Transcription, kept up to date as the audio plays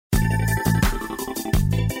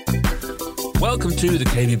Welcome to the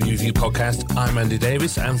KBB Review Podcast. I'm Andy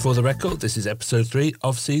Davis, and for the record, this is episode 3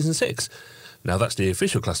 of season 6. Now, that's the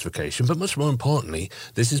official classification, but much more importantly,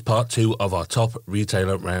 this is part 2 of our top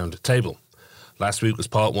retailer roundtable. Last week was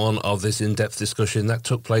part 1 of this in-depth discussion that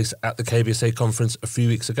took place at the KBSA conference a few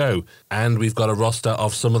weeks ago, and we've got a roster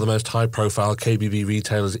of some of the most high-profile KBB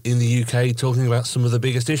retailers in the UK talking about some of the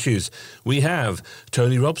biggest issues. We have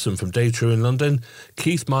Tony Robson from Day True in London,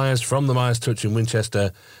 Keith Myers from the Myers Touch in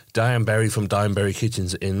Winchester, Diane Berry from Diane Berry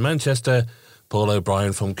Kitchens in Manchester, Paul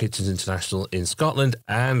O'Brien from Kitchens International in Scotland,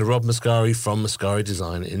 and Rob Mascari from Mascari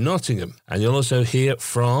Design in Nottingham. And you'll also hear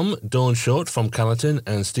from Dawn Short from Callerton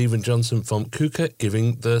and Stephen Johnson from Kuka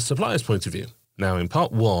giving the supplier's point of view. Now, in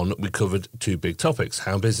part 1, we covered 2 big topics: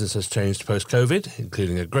 how business has changed post-COVID,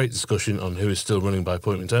 including a great discussion on who is still running by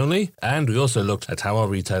appointment only, and we also looked at how our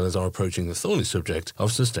retailers are approaching the thorny subject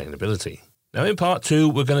of sustainability. Now, in part 2,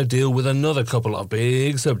 we're going to deal with another couple of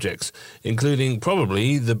big subjects, including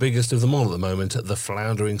probably the biggest of them all at the moment, the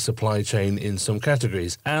floundering supply chain in some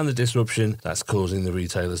categories and the disruption that's causing the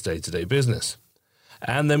retailer's day-to-day business.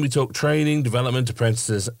 And then we talk training, development,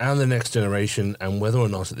 apprentices, and the next generation, and whether or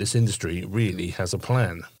not this industry really has a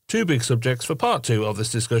plan. 2 big subjects for part 2 of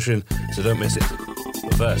this discussion, so don't miss it.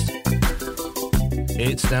 But first,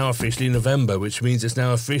 it's now officially November, which means it's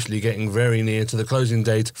now officially getting very near to the closing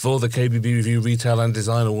date for the KBB Review Retail and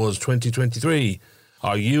Design Awards 2023.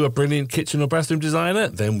 Are you a brilliant kitchen or bathroom designer?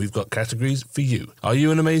 Then we've got categories for you. Are you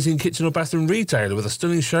an amazing kitchen or bathroom retailer with a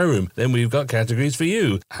stunning showroom? Then we've got categories for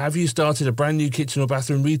you. Have you started a brand new kitchen or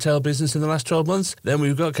bathroom retail business in the last 12 months? Then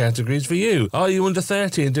we've got categories for you. Are you under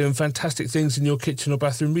 30 and doing fantastic things in your kitchen or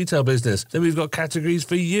bathroom retail business? Then we've got categories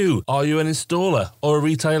for you. Are you an installer or a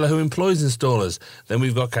retailer who employs installers? Then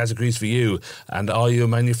we've got categories for you. And are you a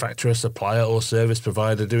manufacturer, supplier or service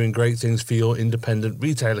provider doing great things for your independent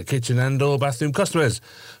retailer, kitchen and or bathroom customers?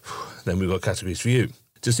 Then we've got categories for you.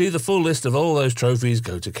 To see the full list of all those trophies,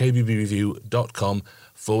 go to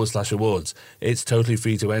kbbreview.com/awards. It's totally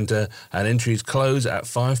free to enter, and entries close at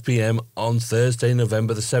 5 p.m. on Thursday,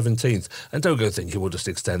 November the 17th. And don't go thinking we'll just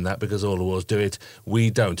extend that because all awards do it. We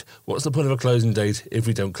don't. What's the point of a closing date if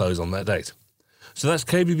we don't close on that date? So that's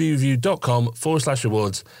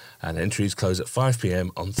kbbreview.com/awards, and entries close at 5 p.m.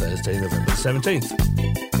 on Thursday, November the 17th.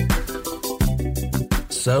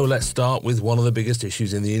 So let's start with one of the biggest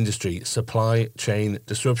issues in the industry: supply chain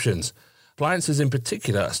disruptions. Appliances in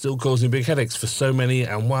particular are still causing big headaches for so many,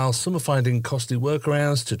 and while some are finding costly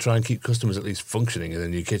workarounds to try and keep customers at least functioning in their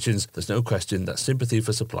new kitchens, there's no question that sympathy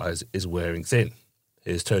for suppliers is wearing thin.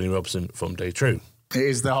 Here's Tony Robson from Day True. It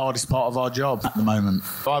is the hardest part of our job at the moment.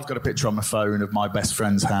 I've got a picture on my phone of my best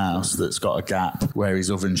friend's house that's got a gap where his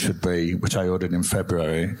oven should be, which I ordered in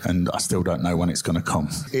February, and I still don't know when it's going to come.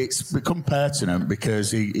 It's become pertinent because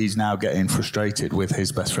he's now getting frustrated with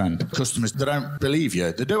his best friend. Customers, they don't believe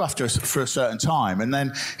you. They do for a certain time, and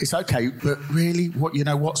then it's okay, but really,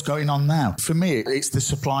 what's going on now? For me, it's the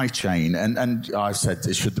supply chain, and I've said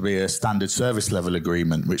there should be a standard service level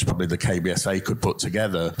agreement, which probably the KBSA could put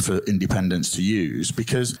together for independents to use.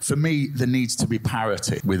 Because for me, there needs to be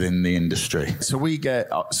parity within the industry. So we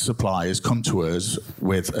get suppliers come to us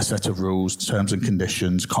with a set of rules, terms and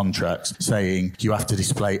conditions, contracts, saying you have to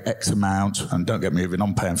display X amount, and don't get me wrong,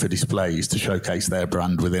 I'm paying for displays to showcase their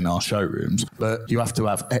brand within our showrooms, but you have to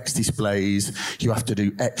have X displays, you have to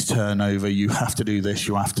do X turnover, you have to do this,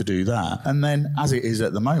 you have to do that. And then, as it is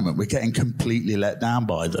at the moment, we're getting completely let down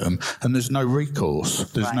by them, and there's no recourse.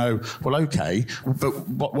 There's no, well, okay,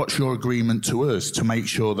 but what's your agreement to us to make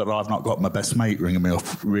sure that I've not got my best mate ringing me up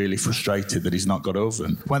really frustrated that he's not got an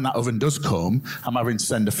oven? When that oven does come, I'm having to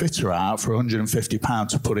send a fitter out for £150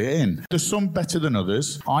 to put it in. There's some better than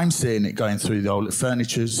others. I'm seeing it going through the old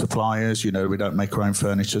furniture suppliers. We don't make our own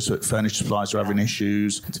furniture, so furniture suppliers are having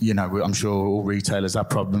issues. I'm sure all retailers have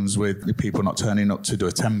problems with people not turning up to do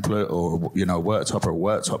a template or, a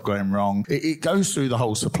worktop going wrong. It goes through the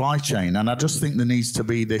whole supply chain, and I just think there needs to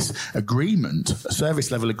be this agreement, a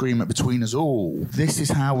service level agreement between us all. This is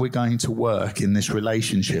how we're going to work in this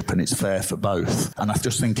relationship, and it's fair for both. And I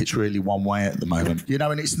just think it's really one way at the moment.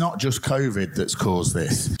 And it's not just COVID that's caused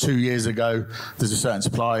this. 2 years ago, there's a certain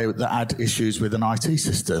supplier that had issues with an IT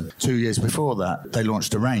system. 2 years before that, they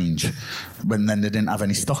launched a range, when then they didn't have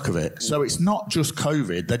any stock of it. So it's not just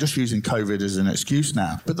COVID. They're just using COVID as an excuse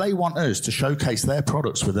now. But they want us to showcase their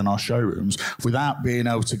products within our showrooms without being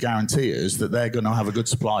able to guarantee us that they're going to have a good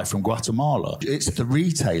supply from Guatemala. It's the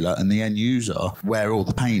retailer and the end user are where all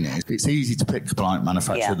the pain is. It's easy to pick compliant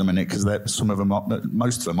manufacturer at the minute because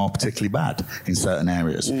most of them are particularly bad in certain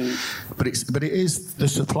areas. But it is the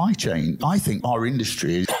supply chain. I think our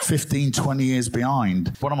industry is 15, 20 years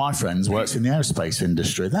behind. One of my friends works in the aerospace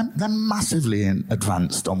industry. They're massively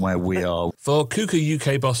advanced on where we are. For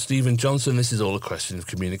KUKA UK boss Stephen Johnson, this is all a question of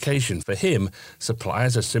communication. For him,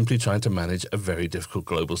 suppliers are simply trying to manage a very difficult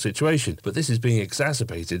global situation, but this is being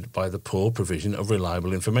exacerbated by the poor provision of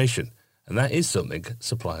reliable information. And that is something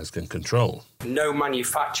suppliers can control. No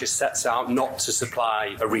manufacturer sets out not to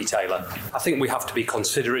supply a retailer. I think we have to be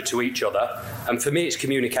considerate to each other. And for me, it's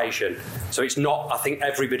communication. So it's not, I think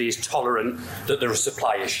everybody is tolerant that there are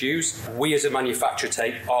supply issues. We as a manufacturer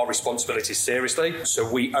take our responsibilities seriously. So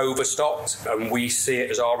we overstocked and we see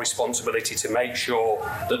it as our responsibility to make sure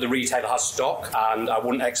that the retailer has stock. And I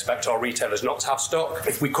wouldn't expect our retailers not to have stock.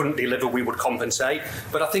 If we couldn't deliver, we would compensate.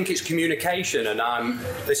 But I think it's communication. And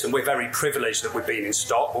listen, we're very privileged that we've been in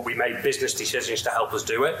stock, but we made business decisions to help us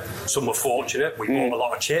do it. Some were fortunate. We bought a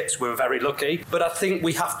lot of chips. We were very lucky. But I think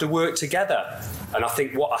we have to work together. And I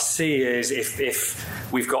think what I see is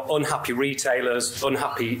if we've got unhappy retailers,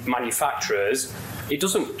 unhappy manufacturers, it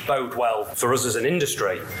doesn't bode well for us as an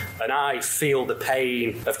industry. And I feel the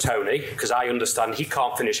pain of Tony because I understand he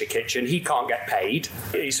can't finish a kitchen, he can't get paid.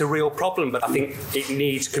 It's a real problem, but I think it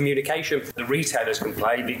needs communication. The retailers can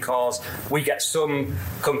play because we get some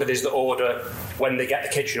companies that order when they get the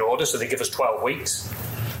kitchen order, so they give us 12 weeks.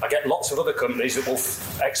 I get lots of other companies that will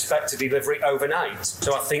expect to deliver it overnight.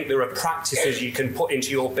 So I think there are practices you can put into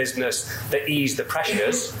your business that ease the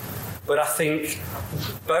pressures. But I think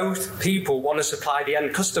both people want to supply the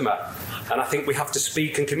end customer. And I think we have to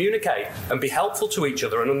speak and communicate and be helpful to each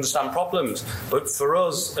other and understand problems. But for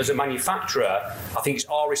us as a manufacturer, I think it's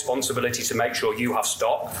our responsibility to make sure you have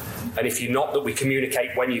stock. And if you're not, that we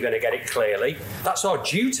communicate when you're going to get it clearly. That's our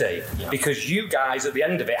duty because you guys at the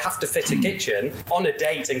end of it have to fit a kitchen on a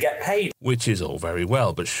date and get paid. Which is all very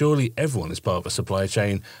well, but surely everyone is part of a supply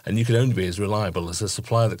chain and you can only be as reliable as the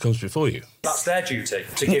supplier that comes before you. That's their duty,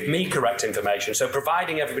 to give me correct information. So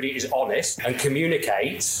providing everybody is honest and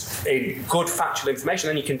communicates in good factual information,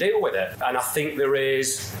 then you can deal with it. And I think there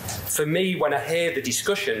is, for me, when I hear the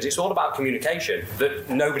discussions, it's all about communication, that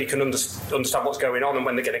nobody can understand what's going on and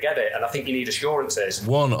when they're going to get it. And I think you need assurances.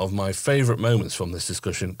 One of my favourite moments from this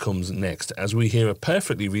discussion comes next as we hear a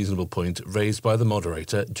perfectly reasonable point raised by the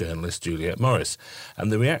moderator, journalist Juliet Morris.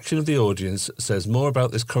 And the reaction of the audience says more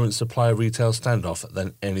about this current supplier-retail standoff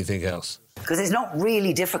than anything else. Because it's not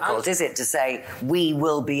really difficult, is it, to say, we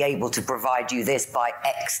will be able to provide you this by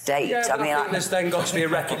X date? Yeah, I think there's then got to be a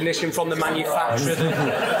recognition from the manufacturer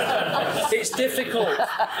that it's difficult.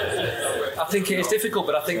 I think it is difficult,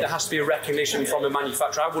 but I think there has to be a recognition from the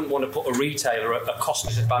manufacturer. I wouldn't want to put a retailer at a cost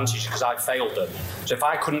disadvantage because I failed them. So if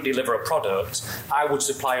I couldn't deliver a product, I would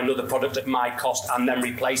supply another product at my cost and then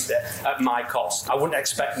replace it at my cost. I wouldn't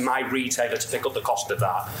expect my retailer to pick up the cost of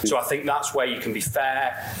that. So I think that's where you can be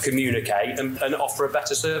fair, communicate, and offer a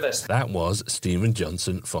better service. That was Stephen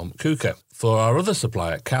Johnson from KUKA. For our other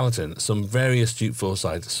supplier, Callerton, some very astute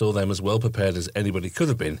foresight saw them as well prepared as anybody could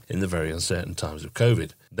have been in the very uncertain times of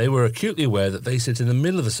COVID. They were acutely aware that they sit in the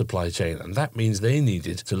middle of the supply chain, and that means they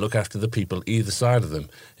needed to look after the people either side of them,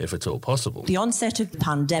 if at all possible. The onset of the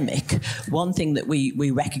pandemic, one thing that we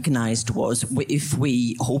recognised was if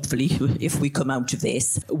we come out of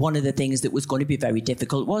this, one of the things that was going to be very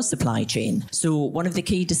difficult was supply chain. So one of the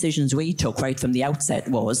key decisions we took right from the outset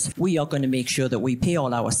was we are going to make sure that we pay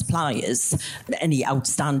all our suppliers. Any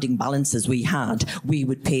outstanding balances we had, we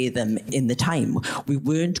would pay them in the time. We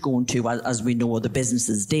weren't going to, as we know the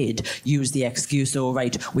businesses did, use the excuse, all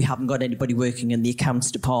right, we haven't got anybody working in the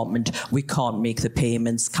accounts department, we can't make the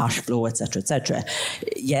payments, cash flow, etc., etc.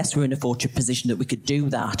 Yes, we're in a fortunate position that we could do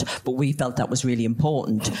that, but we felt that was really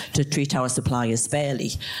important to treat our suppliers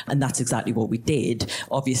fairly, and that's exactly what we did,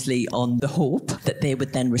 obviously on the hope that they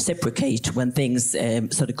would then reciprocate when things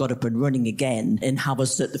sort of got up and running again and have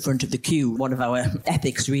us at the front of the queue. One of our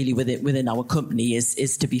ethics really within our company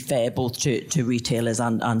is to be fair both to retailers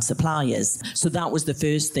and suppliers. So that was the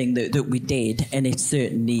first thing that we did, and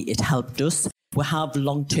it helped us. We have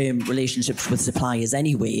long-term relationships with suppliers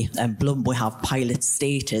anyway, and Blum, we have pilot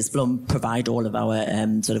status. Blum provide all of our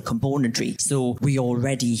sort of componentry. So we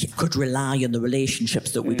already could rely on the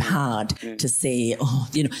relationships that we've had to say,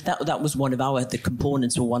 that was the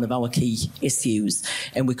components were one of our key issues.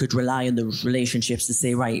 And we could rely on the relationships to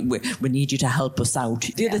say, right, we need you to help us out.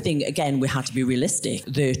 The other thing, again, we had to be realistic,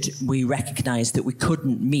 that we recognised that we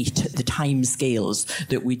couldn't meet the time scales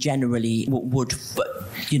that we generally would,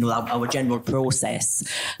 our general program process.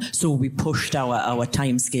 So we pushed our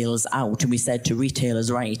timescales out, and we said to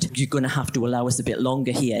retailers, right, you're going to have to allow us a bit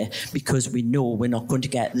longer here, because we know we're not going to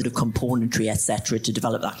get the componentry, etc., to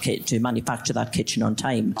develop that kit, to manufacture that kitchen on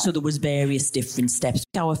time. So there was various different steps.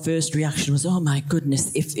 Our first reaction was, oh my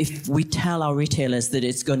goodness, if we tell our retailers that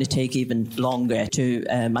it's going to take even longer to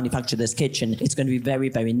manufacture this kitchen, it's going to be very,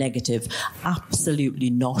 very negative. Absolutely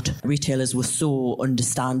not. Retailers were so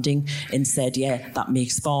understanding and said, yeah, that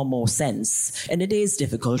makes far more sense. And it is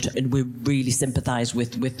difficult, and we really sympathise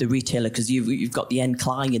with the retailer, because you've got the end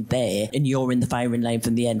client there, and you're in the firing line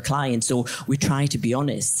from the end client. So we try to be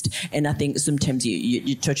honest. And I think sometimes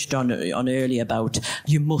you touched on earlier about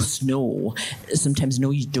you must know. Sometimes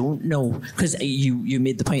no, you don't know, because you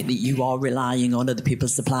made the point that you are relying on other people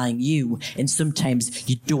supplying you, and sometimes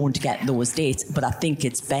you don't get those dates. But I think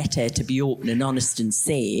it's better to be open and honest and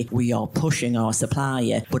say we are pushing our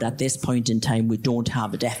supplier, but at this point in time we don't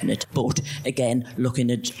have a definite. But again,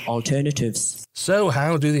 looking at alternatives. So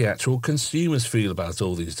how do the actual consumers feel about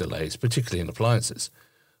all these delays, particularly in appliances?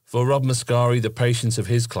 For Rob Mascari, the patience of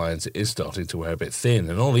his clients is starting to wear a bit thin,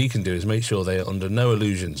 and all he can do is make sure they are under no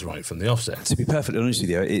illusions right from the offset. To be perfectly honest with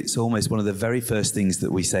you, it's almost one of the very first things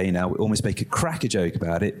that we say now. We almost make a cracker joke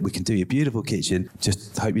about it. We can do your beautiful kitchen,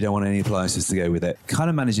 just hope you don't want any appliances to go with it. Kind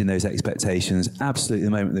of managing those expectations absolutely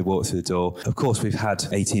the moment they walk through the door. Of course, we've had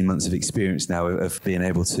 18 months of experience now of being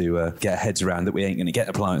able to get our heads around that we ain't going to get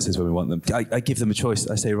appliances when we want them. I give them a choice.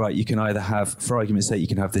 I say, right, you can either have, for argument's sake, you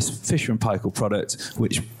can have this Fisher & Paykel product,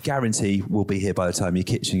 which guarantee will be here by the time your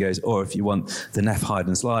kitchen goes, or if you want the Neff Hide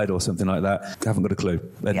and Slide or something like that, I haven't got a clue.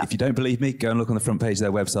 And if you don't believe me, go and look on the front page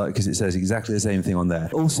of their website, because it says exactly the same thing on there.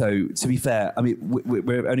 Also, to be fair, I mean,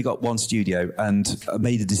 we've only got one studio, and I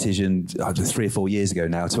made a decision 3 or 4 years ago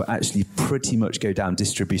now to actually pretty much go down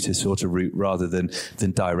distributor sort of route rather than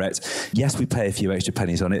direct. Yes, we pay a few extra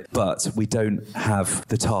pennies on it, but we don't have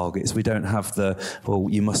the targets. We don't have the, well,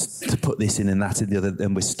 you must to put this in and that and the other,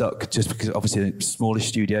 and we're stuck just because obviously in a smaller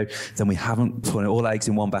studio, then we haven't put all eggs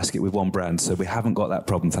in one basket with one brand, so we haven't got that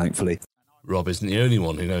problem, thankfully. Rob isn't the only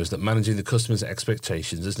one who knows that managing the customer's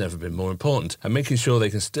expectations has never been more important, and making sure they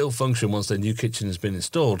can still function once their new kitchen has been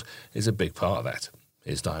installed is a big part of that.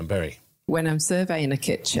 Here's Diane Berry. When I'm surveying a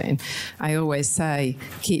kitchen, I always say,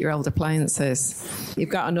 keep your old appliances.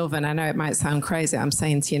 You've got an oven. I know it might sound crazy. I'm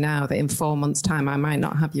saying to you now that in 4 months' time, I might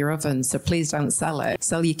not have your oven. So please don't sell it.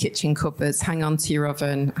 Sell your kitchen cupboards. Hang on to your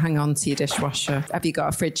oven. Hang on to your dishwasher. Have you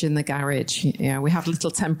got a fridge in the garage? You know, we have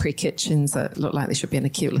little temporary kitchens that look like they should be in a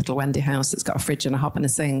cute little Wendy house that's got a fridge and a hob and a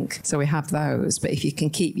sink. So we have those. But if you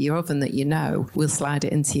can keep your oven that you know, we'll slide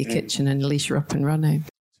it into your kitchen and at least you're up and running.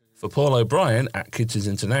 For Paul O'Brien at Kitchens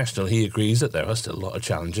International, he agrees that there are still a lot of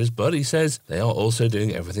challenges, but he says they are also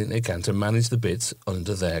doing everything they can to manage the bits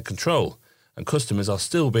under their control, and customers are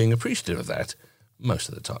still being appreciative of that most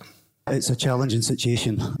of the time. It's a challenging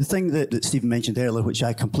situation. The thing that Stephen mentioned earlier, which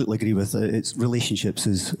I completely agree with, it's relationships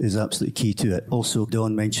is absolutely key to it. Also,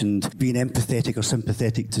 Dawn mentioned being empathetic or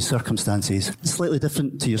sympathetic to circumstances. It's slightly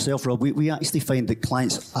different to yourself, Rob. We actually find that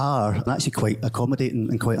clients are actually quite accommodating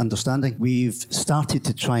and quite understanding. We've started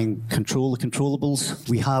to try and control the controllables.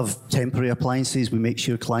 We have temporary appliances. We make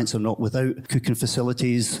sure clients are not without cooking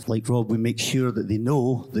facilities. Like Rob, we make sure that they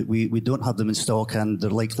know that we don't have them in stock and they're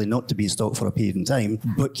likely not to be in stock for a period of time.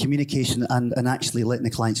 But communication and actually letting the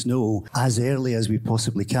clients know as early as we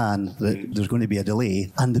possibly can that there's going to be a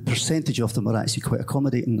delay, and the percentage of them are actually quite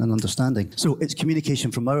accommodating and understanding. So it's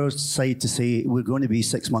communication from our side to say we're going to be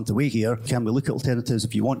 6 months away here. Can we look at alternatives?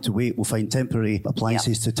 If you want to wait, we'll find temporary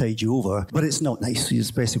appliances to tide you over. But it's not nice,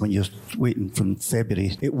 especially when you're waiting from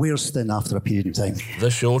February. It wears thin after a period of time. The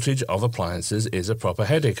shortage of appliances is a proper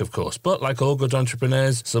headache, of course, but like all good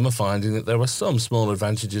entrepreneurs, some are finding that there are some small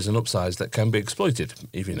advantages and upsides that can be exploited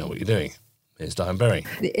if you know what you're doing. Here's Diane Berry.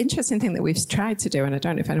 The interesting thing that we've tried to do, and I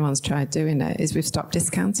don't know if anyone's tried doing it, is we've stopped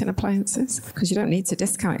discounting appliances, because you don't need to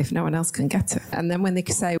discount if no one else can get it. And then when they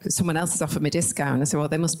say someone else has offered me a discount, I say, well,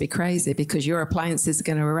 they must be crazy, because your appliances are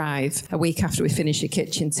going to arrive a week after we finish your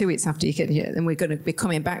kitchen, 2 weeks after your kitchen, and we're going to be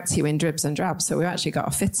coming back to you in dribs and drabs. So we've actually got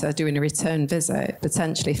a fitter doing a return visit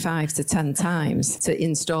potentially 5 to 10 times to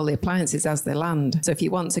install the appliances as they land. So if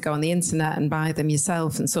you want to go on the internet and buy them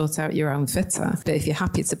yourself and sort out your own fitter, but if you're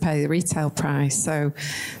happy to pay the retail price, so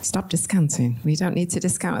stop discounting. We don't need to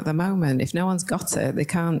discount at the moment. If no one's got it, they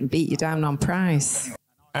can't beat you down on price.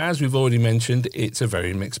 As we've already mentioned, it's a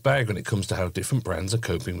very mixed bag when it comes to how different brands are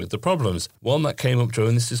coping with the problems. One that came up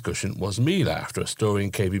during this discussion was Miele, after a story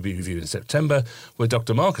in KBB Review in September where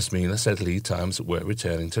Dr. Marcus Miele said lead times were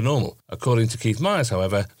returning to normal. According to Keith Myers,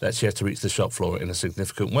 however, that's yet to reach the shop floor in a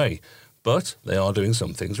significant way. But they are doing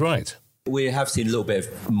some things right. We have seen a little bit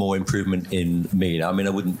of more improvement in Mina. I mean,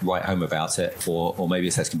 I wouldn't write home about it, or maybe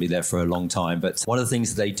it says can be there for a long time. But one of the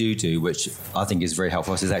things that they do, which I think is very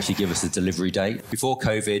helpful, is actually give us a delivery date. Before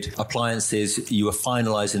COVID, appliances, you were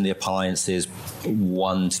finalising the appliances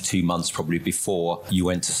 1 to 2 months probably before you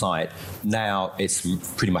went to site. Now it's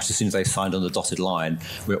pretty much as soon as they signed on the dotted line,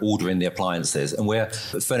 we're ordering the appliances. And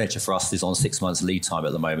furniture for us is on 6 months lead time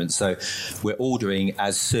at the moment. So we're ordering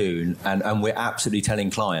as soon, and we're absolutely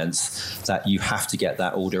telling clients that you have to get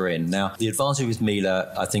that order in. Now, the advantage with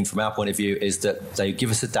Miele, I think from our point of view, is that they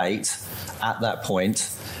give us a date at that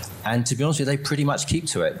point, and to be honest with you, they pretty much keep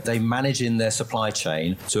to it. They manage in their supply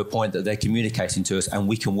chain to a point that they're communicating to us, and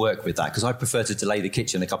we can work with that. Because I prefer to delay the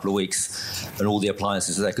kitchen a couple of weeks and all the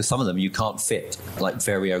appliances are there, because some of them you can't fit, like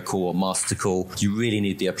VarioCool or Mastercool. You really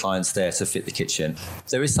need the appliance there to fit the kitchen.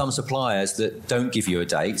 There is some suppliers that don't give you a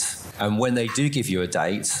date, and when they do give you a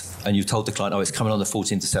date, and you've told the client, it's coming on the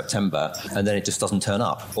 14th of September, and then it just doesn't turn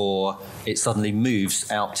up, or it suddenly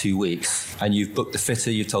moves out 2 weeks, and you've booked the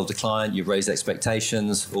fitter, you've told the client, you've raised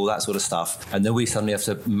expectations, all that sort of stuff, and then we suddenly have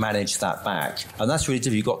to manage that back. And that's really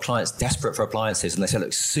difficult. You've got clients desperate for appliances, and they say, look,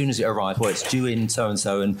 as soon as it arrives, it's due in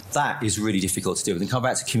so-and-so, and that is really difficult to do. And then come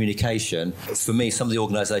back to communication. For me, some of the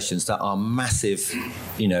organisations that are massive,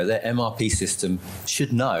 their MRP system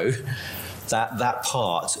should know that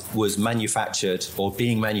part was manufactured or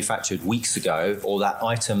being manufactured weeks ago, or that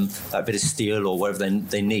item, that bit of steel or whatever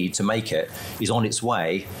they need to make it is on its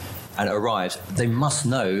way and it arrives. They must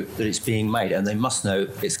know that it's being made, and they must know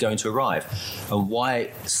it's going to arrive. And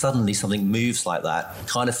why suddenly something moves like that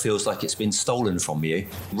kind of feels like it's been stolen from you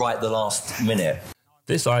right at the last minute.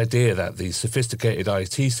 This idea that these sophisticated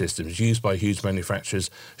IT systems used by huge manufacturers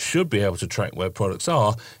should be able to track where products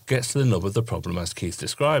are gets to the nub of the problem as Keith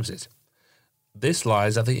describes it. This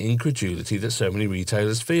lies at the incredulity that so many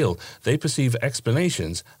retailers feel. They perceive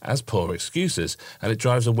explanations as poor excuses, and it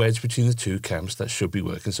drives a wedge between the two camps that should be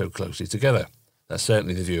working so closely together. That's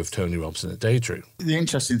certainly the view of Tony Robson at Daytrue. The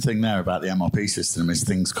interesting thing there about the MRP system is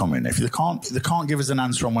things coming. If they can't give us an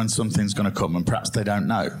answer on when something's going to come, and perhaps they don't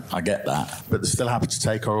know, I get that, but they're still happy to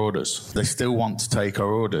take our orders. They still want to take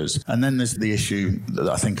our orders. And then there's the issue that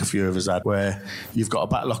I think a few of us had, where you've got a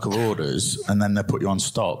backlog of orders, and then they put you on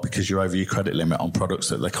stock because you're over your credit limit on products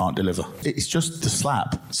that they can't deliver. It's just the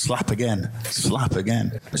slap again.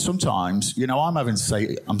 Sometimes, I'm having to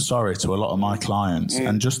say I'm sorry to a lot of my clients,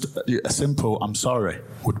 and just a simple I'm sorry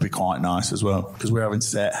would be quite nice as well, because we're having to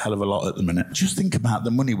say a hell of a lot at the minute. Just think about the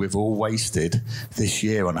money we've all wasted this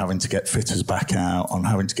year on having to get fitters back out, on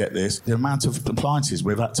having to get this. The amount of appliances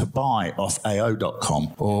we've had to buy off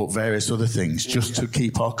AO.com or various other things just to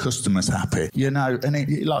keep our customers happy. And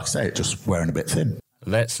like I say, it's just wearing a bit thin.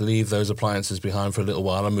 Let's leave those appliances behind for a little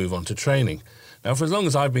while and move on to training. Now, for as long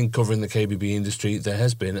as I've been covering the KBB industry, there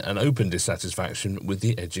has been an open dissatisfaction with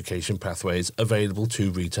the education pathways available to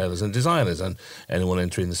retailers and designers, and anyone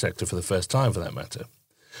entering the sector for the first time for that matter.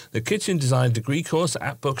 The kitchen design degree course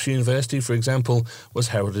at Bucks University, for example, was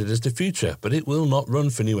heralded as the future, but it will not run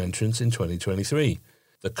for new entrants in 2023.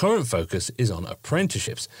 The current focus is on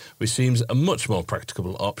apprenticeships, which seems a much more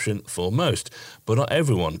practicable option for most, but not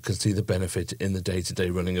everyone can see the benefit in the day-to-day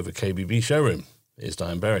running of a KBB showroom. Here's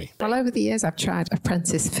Diane Berry. Well, over the years, I've tried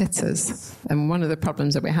apprentice fitters. And one of the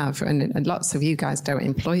problems that we have, and lots of you guys don't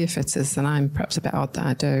employ your fitters, and I'm perhaps a bit odd that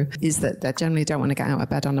I do, is that they generally don't want to get out of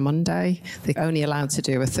bed on a Monday. They're only allowed to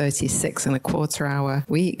do a 36.25-hour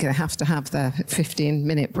week. They have to have their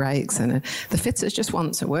 15-minute breaks. And the fitters just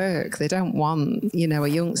want to work. They don't want, a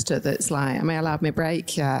youngster that's like, am I allowed my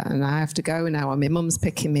break yet? And I have to go now, and my mum's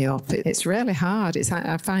picking me up. It's really hard.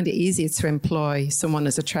 I find it easier to employ someone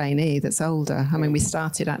as a trainee that's older. I mean, we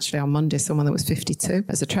started actually on Monday someone that was 52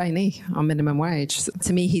 as a trainee on minimum wage. So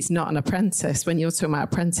to me, he's not an apprentice. When you're talking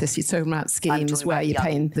about apprentice, you're talking about schemes where you're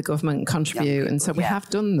paying the government and contribute. And so we have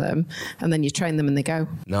done them, and then you train them and they go.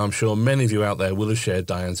 Now, I'm sure many of you out there will have shared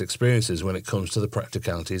Diane's experiences when it comes to the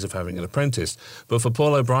practicalities of having an apprentice. But for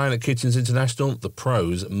Paul O'Brien at Kitchens International, the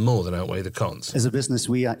pros more than outweigh the cons. As a business,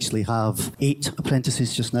 we actually have 8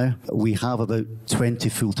 apprentices just now. We have about 20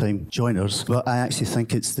 full-time joiners, but I actually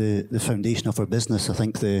think it's the foundation of our business. I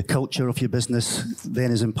think the culture of your business then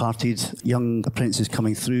is imparted. Young apprentices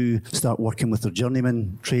coming through start working with their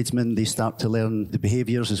journeymen, tradesmen. They start to learn the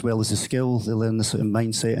behaviours as well as the skill. They learn the sort of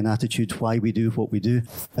mindset and attitude, why we do what we do.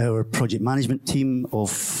 Our project management team of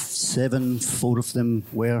 7, 4 of them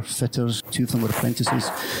were fitters, 2 of them were apprentices.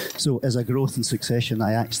 So as a growth and succession,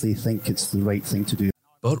 I actually think it's the right thing to do.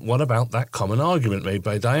 But what about that common argument made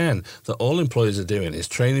by Diane that all employers are doing is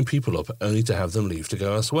training people up only to have them leave to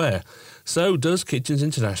go elsewhere? So does Kitchens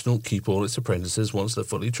International keep all its apprentices once they're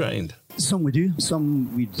fully trained? Some we do,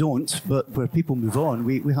 some we don't, but where people move on,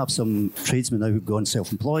 we have some tradesmen now who've gone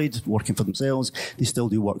self-employed, working for themselves. They still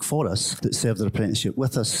do work for us, that serve their apprenticeship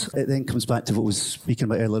with us. It then comes back to what I was speaking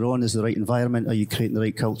about earlier on, is the right environment? Are you creating the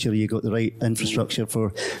right culture? Are you got the right infrastructure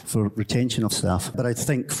for retention of staff? But I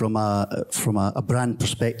think from a brand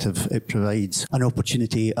perspective, it provides an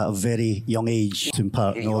opportunity at a very young age to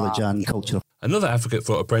impart knowledge and culture. Another advocate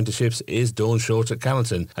for apprenticeships is Dawn Short at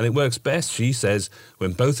Callanton, and it works best, she says,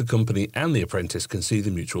 when both the company and the apprentice can see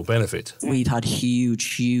the mutual benefit. We've had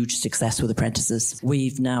huge success with apprentices.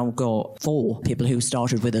 We've now got 4 people who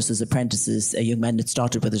started with us as apprentices, young men that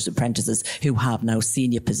started with us as apprentices, who have now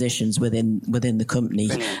senior positions within the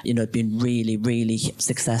company. You know, it's been really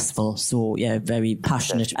successful. So, yeah, very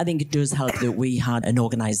passionate. I think it does help that we had an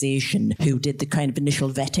organisation who did the kind of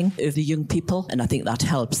initial vetting of the young people, and I think that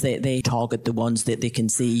helps. They target the ones that they can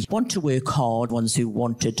see want to work hard, ones who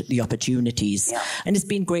wanted the opportunities. Yeah. And it's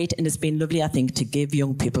been great, and it's been lovely, I think, to give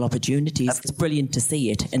young people opportunities. It's brilliant to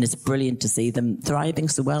see it, and it's brilliant to see them thriving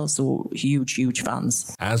so well. So huge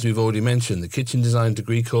fans. As we've already mentioned, the kitchen design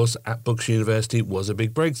degree course at Bucks University was a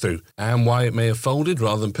big breakthrough. And while it may have folded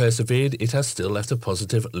rather than persevered, it has still left a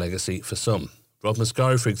positive legacy for some. Rob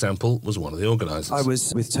Mascari, for example, was one of the organisers. I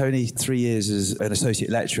was with Tony 3 years as an associate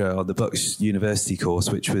lecturer on the Bucks University course,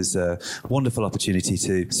 which was a wonderful opportunity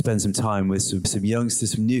to spend some time with some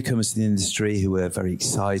youngsters, some newcomers to the industry who were very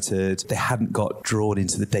excited. They hadn't got drawn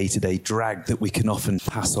into the day-to-day drag that we can often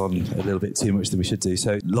pass on a little bit too much than we should do.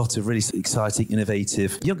 So lots of really exciting,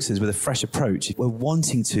 innovative youngsters with a fresh approach were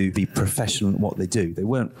wanting to be professional in what they do. They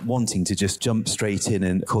weren't wanting to just jump straight in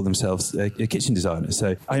and call themselves a kitchen designer.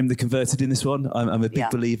 So I am the converted in this one. I'm a big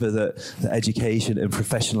believer that education and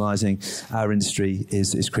professionalising our industry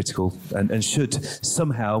is critical and should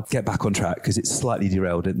somehow get back on track, because it's slightly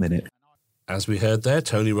derailed at the minute. As we heard there,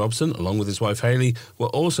 Tony Robson, along with his wife Hayley, were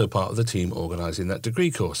also part of the team organising that degree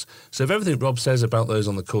course. So if everything Rob says about those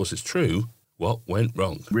on the course is true, what went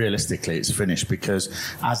wrong? Realistically, it's finished because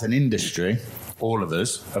as an industry, all of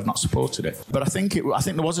us have not supported it. But I think there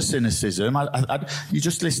was a cynicism. You're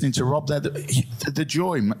just listening to Rob there. The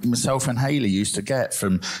joy myself and Hayley used to get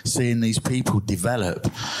from seeing these people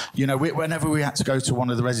develop. You know, whenever we had to go to one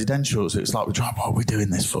of the residentials, it's like, what are we doing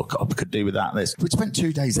this for? God, we could do without this. We'd spent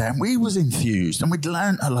 2 days there and we was enthused and we'd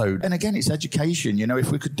learnt a load. And again, it's education. You know,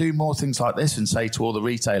 if we could do more things like this and say to all the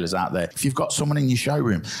retailers out there, if you've got someone in your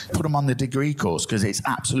showroom, put them on the degree course, because it's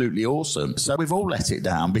absolutely awesome. So we've all let it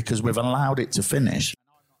down because we've allowed it to finish.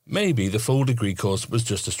 Maybe the full degree course was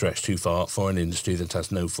just a stretch too far for an industry that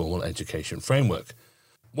has no formal education framework.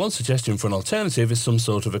 One suggestion for an alternative is some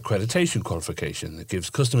sort of accreditation qualification that gives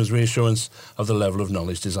customers reassurance of the level of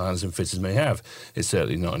knowledge designers and fitters may have. It's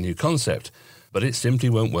certainly not a new concept, but it simply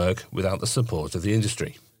won't work without the support of the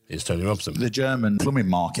industry. Here's Tony Robson. The German plumbing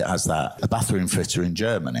market has that. A bathroom fitter in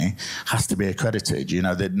Germany has to be accredited. You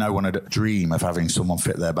know, no one would dream of having someone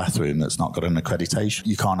fit their bathroom that's not got an accreditation.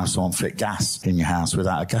 You can't have someone fit gas in your house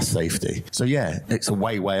without a gas safety. So, yeah, it's a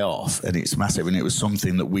way off, and it's massive. And it was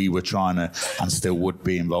something that we were trying to, and still would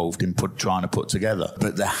be involved in, trying to put together.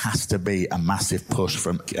 But there has to be a massive push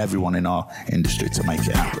from everyone in our industry to make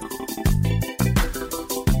it happen.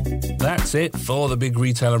 That's it for the Big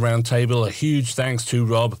Retailer Roundtable. A huge thanks to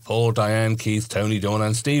Rob, Paul, Diane, Keith, Tony, Dawn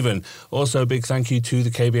and Stephen. Also a big thank you to the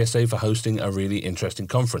KBSA for hosting a really interesting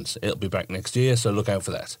conference. It'll be back next year, so look out for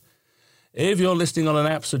that. If you're listening on an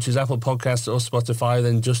app such as Apple Podcasts or Spotify,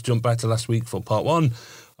 then just jump back to last week for part 1.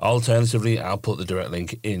 Alternatively, I'll put the direct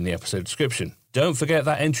link in the episode description. Don't forget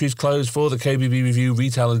that entries close for the KBB Review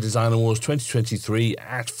Retail and Design Awards 2023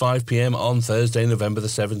 at 5 p.m. on Thursday, November the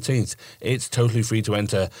 17th. It's totally free to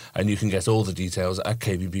enter, and you can get all the details at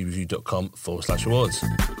kbbreview.com/awards.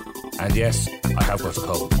 And yes, I have got a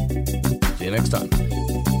cold. See you next time.